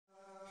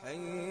حي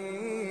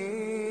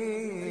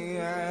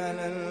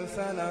على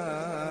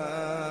الفلاح.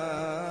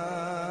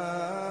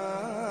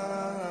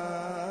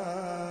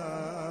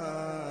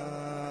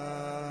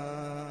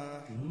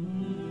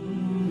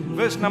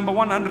 Verse number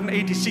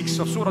 186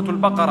 of Surah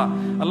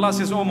Al-Baqarah. Allah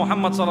says, O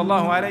Muhammad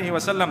sallallahu alayhi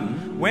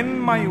wasallam, when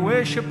my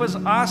worshippers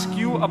ask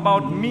you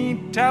about me,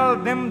 tell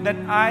them that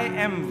I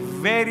am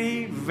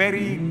very,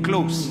 very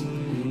close.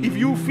 If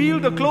you feel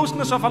the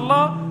closeness of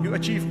Allah, you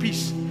achieve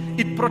peace.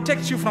 It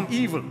protects you from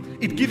evil.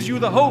 It gives you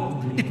the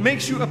hope. It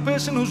makes you a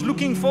person who's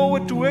looking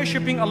forward to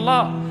worshipping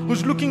Allah,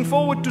 who's looking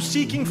forward to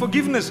seeking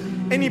forgiveness.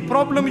 Any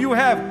problem you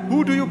have,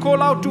 who do you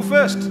call out to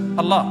first?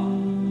 Allah.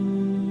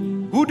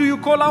 Who do you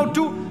call out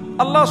to?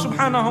 Allah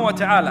subhanahu wa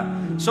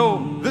ta'ala. So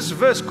this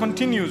verse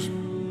continues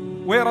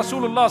where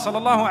Rasulullah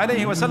sallallahu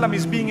alayhi wa sallam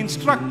is being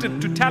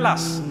instructed to tell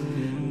us,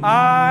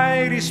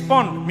 I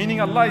respond, meaning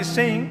Allah is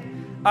saying,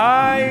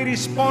 I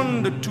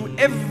respond to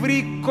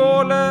every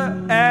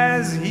caller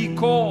as he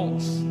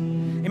calls.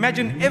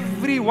 Imagine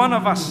every one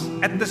of us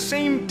at the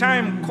same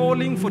time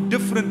calling for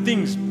different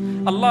things.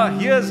 Allah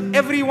hears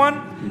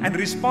everyone and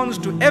responds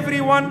to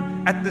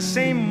everyone at the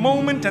same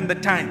moment and the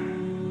time.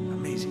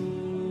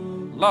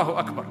 Amazing. Allahu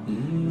Akbar.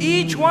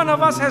 Each one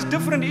of us has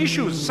different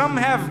issues. Some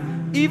have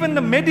even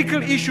the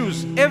medical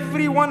issues.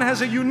 Everyone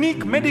has a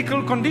unique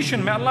medical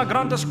condition. May Allah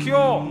grant us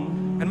cure,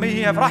 and may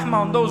He have rahmah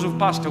on those who've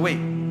passed away.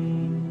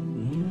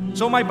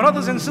 So my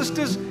brothers and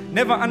sisters,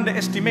 never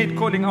underestimate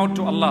calling out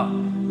to Allah.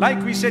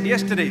 Like we said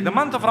yesterday, the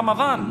month of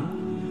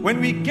Ramadan, when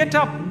we get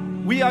up,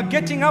 we are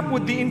getting up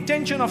with the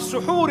intention of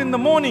suhoor in the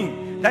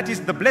morning. That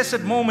is the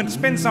blessed moment.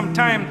 Spend some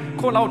time,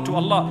 call out to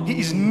Allah. He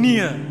is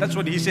near. That's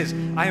what He says.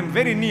 I am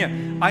very near.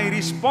 I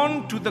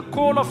respond to the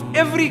call of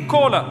every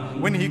caller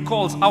when he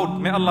calls out.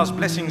 May Allah's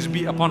blessings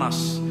be upon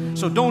us.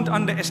 So don't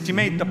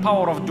underestimate the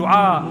power of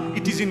dua.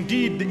 It is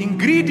indeed the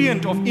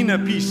ingredient of inner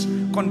peace.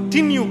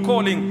 Continue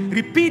calling,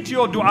 repeat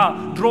your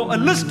dua, draw a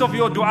list of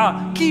your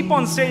dua, keep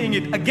on saying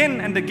it again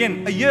and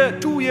again, a year,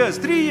 2 years,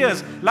 3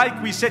 years.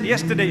 Like we said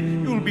yesterday,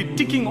 you will be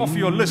ticking off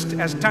your list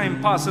as time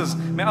passes.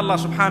 May Allah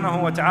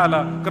subhanahu wa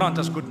ta'ala grant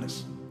us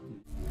goodness.